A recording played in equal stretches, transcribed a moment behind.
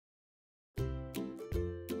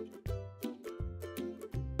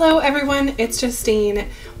Hello everyone, it's Justine.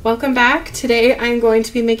 Welcome back. Today I'm going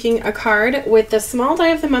to be making a card with the small die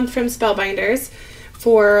of the month from Spellbinders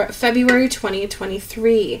for February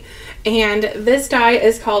 2023. And this die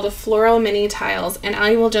is called Floral Mini Tiles, and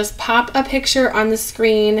I will just pop a picture on the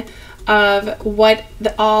screen of what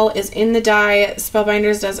all is in the die.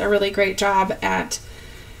 Spellbinders does a really great job at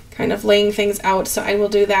kind of laying things out, so I will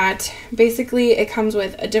do that. Basically, it comes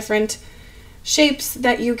with a different shapes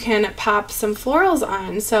that you can pop some florals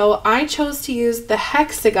on. So I chose to use the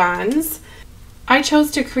hexagons. I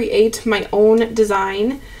chose to create my own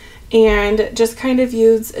design and just kind of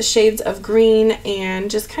use shades of green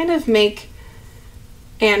and just kind of make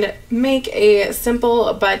a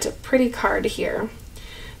simple but pretty card here.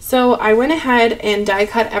 So I went ahead and die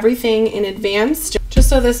cut everything in advance just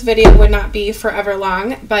so this video would not be forever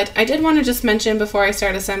long, but I did want to just mention before I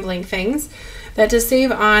start assembling things that to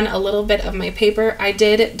save on a little bit of my paper, I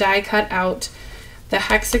did die cut out the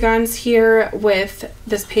hexagons here with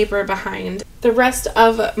this paper behind. The rest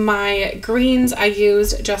of my greens I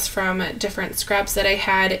used just from different scraps that I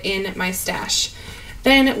had in my stash.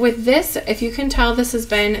 Then with this, if you can tell, this has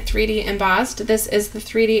been 3D embossed. This is the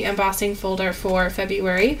 3D embossing folder for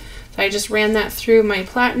February. So I just ran that through my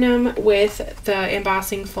platinum with the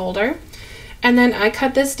embossing folder. And then I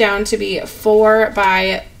cut this down to be 4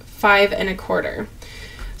 by 5 1/4.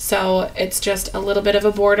 So it's just a little bit of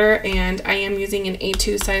a border, and I am using an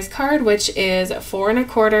A2 size card, which is 4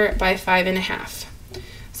 1/4 by 5 1/2.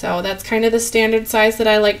 So that's kind of the standard size that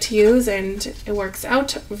I like to use, and it works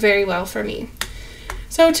out very well for me.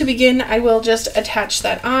 So to begin, I will just attach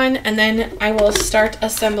that on, and then I will start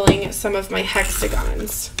assembling some of my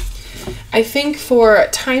hexagons. I think for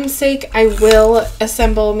time's sake, I will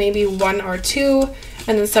assemble maybe 1 or 2,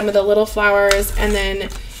 and then some of the little flowers, and then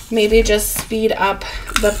maybe just speed up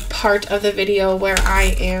the part of the video where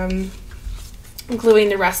I am gluing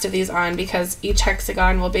the rest of these on, because each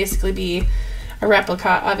hexagon will basically be a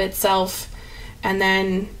replica of itself, and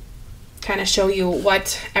then kind of show you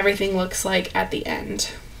what everything looks like at the end.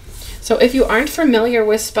 So if you aren't familiar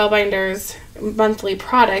with Spellbinders monthly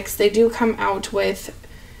products, they do come out with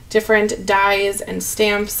different dies and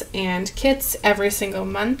stamps and kits every single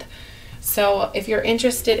month. So if you're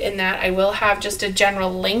interested in that, I will have just a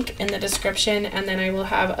general link in the description, and then I will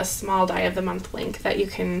have a small die of the month link that you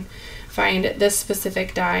can find this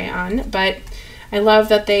specific die on. But I love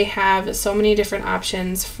that they have so many different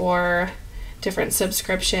options for different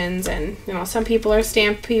subscriptions, and you know, some people are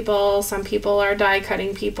stamp people, some people are die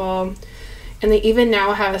cutting people, and they even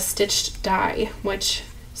now have a stitched die, which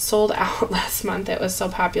sold out last month. It was so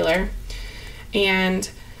popular, and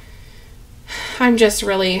I'm just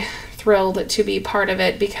really thrilled to be part of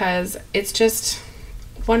it, because it's just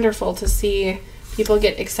wonderful to see people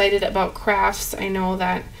get excited about crafts. I know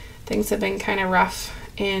that things have been kind of rough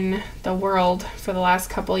in the world for the last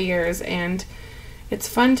couple years, and it's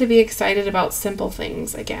fun to be excited about simple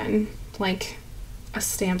things again, like a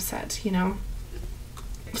stamp set, you know.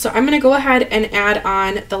 So I'm going to go ahead and add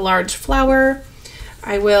on the large flower.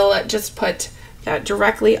 I will just put that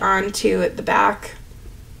directly onto the back,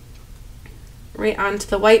 right onto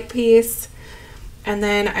the white piece, and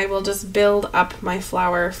then I will just build up my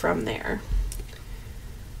flower from there.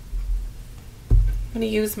 I'm going to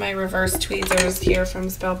use my reverse tweezers here from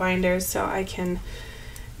Spellbinders so I can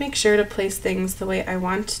make sure to place things the way I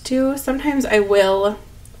want to. Sometimes I will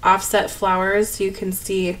offset flowers so you can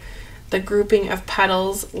see the grouping of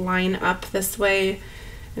petals line up this way,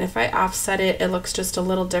 and if I offset it, it looks just a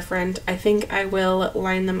little different. I think I will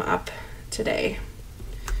line them up today,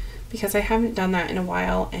 because I haven't done that in a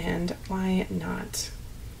while, and why not?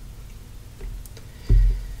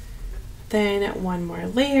 Then one more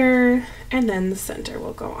layer, and then the center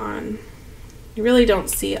will go on. You really don't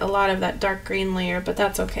see a lot of that dark green layer, but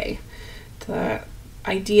that's okay. The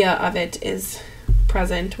idea of it is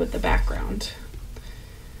present with the background.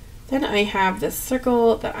 Then I have this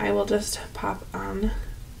circle that I will just pop on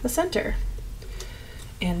the center.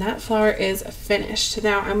 And that flower is finished.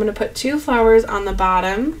 Now I'm going to put 2 flowers on the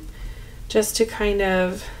bottom, just to kind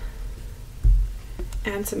of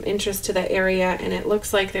add some interest to the area, and it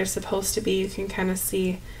looks like they're supposed to be. You can kind of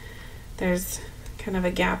see there's kind of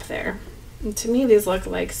a gap there. And to me, these look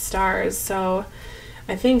like stars, so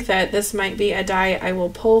I think that this might be a die I will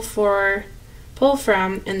pull from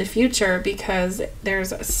in the future, because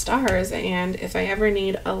there's stars, and if I ever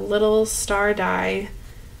need a little star die,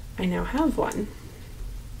 I now have one.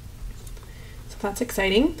 So that's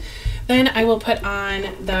exciting. Then I will put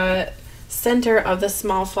on the center of the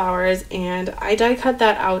small flowers, and I die cut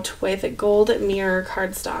that out with gold mirror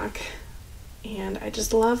cardstock, and I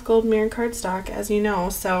just love gold mirror cardstock, as you know,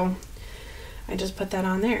 so I just put that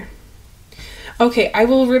on there. Okay, I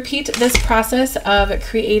will repeat this process of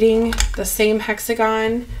creating the same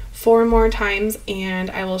hexagon 4 more times, and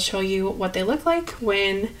I will show you what they look like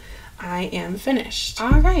when I am finished.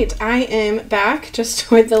 All right, I am back just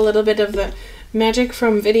with a little bit of the magic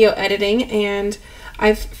from video editing, and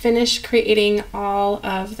I've finished creating all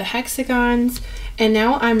of the hexagons, and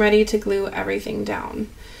now I'm ready to glue everything down.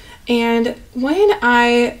 And when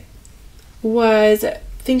I was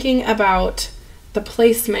thinking about the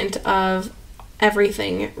placement of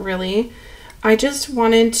everything, really, I just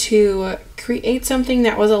wanted to create something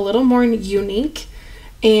that was a little more unique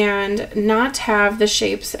and not have the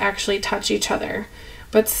shapes actually touch each other,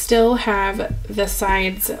 but still have the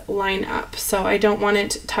sides line up. So I don't want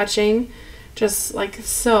it touching just like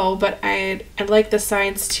so, but I'd like the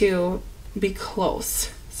sides to be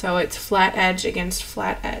close. So it's flat edge against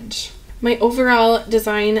flat edge. My overall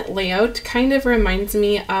design layout kind of reminds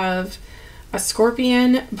me of a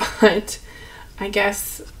scorpion, but I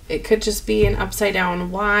guess it could just be an upside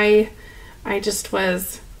down Y. I just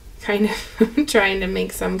was kind of trying to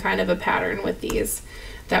make some kind of a pattern with these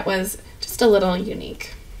that was just a little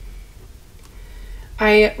unique.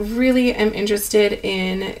 I really am interested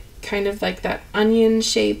in kind of like that onion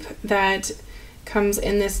shape that comes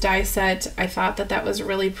in this die set. I thought that that was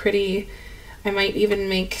really pretty. I might even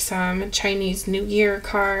make some Chinese New Year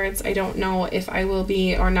cards. I don't know if I will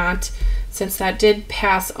be or not, since that did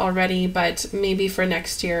pass already, but maybe for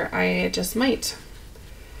next year I just might.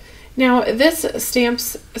 Now this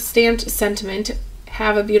stamped sentiment,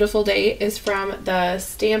 "Have a beautiful day," is from the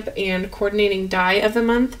Stamp and Coordinating Die of the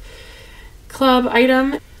Month club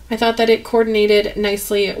item. I thought that it coordinated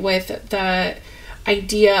nicely with the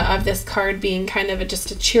idea of this card being kind of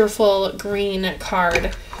just a cheerful green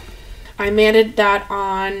card. I matted that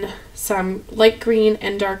on some light green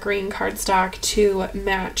and dark green cardstock to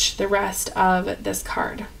match the rest of this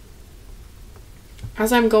card.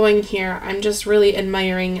 As I'm going here, I'm just really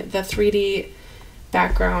admiring the 3D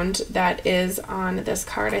background that is on this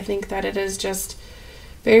card. I think that it is just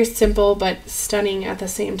very simple but stunning at the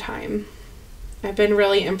same time. I've been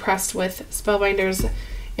really impressed with Spellbinders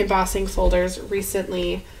embossing folders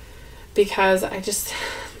recently because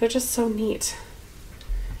they're just so neat.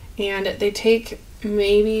 And they take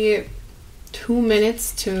maybe 2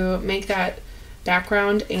 minutes to make that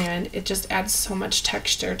background, and it just adds so much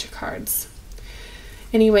texture to cards.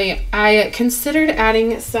 Anyway, I considered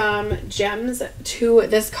adding some gems to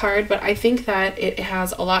this card, but I think that it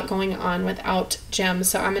has a lot going on without gems,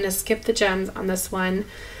 so I'm going to skip the gems on this one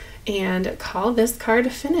and call this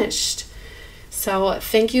card finished. So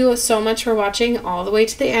thank you so much for watching all the way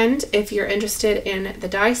to the end. If you're interested in the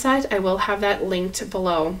die set, I will have that linked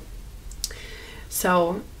below.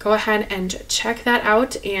 So go ahead and check that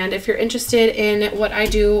out, and if you're interested in what I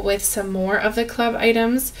do with some more of the club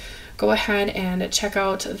items, go ahead and check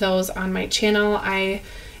out those on my channel. I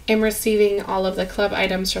am receiving all of the club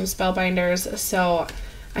items from Spellbinders, so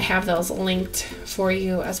I have those linked for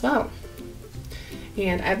you as well.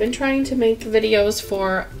 And I've been trying to make videos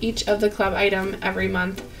for each of the club item every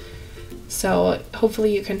month, so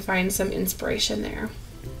hopefully you can find some inspiration there.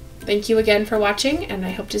 Thank you again for watching, and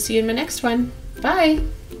I hope to see you in my next one. Bye!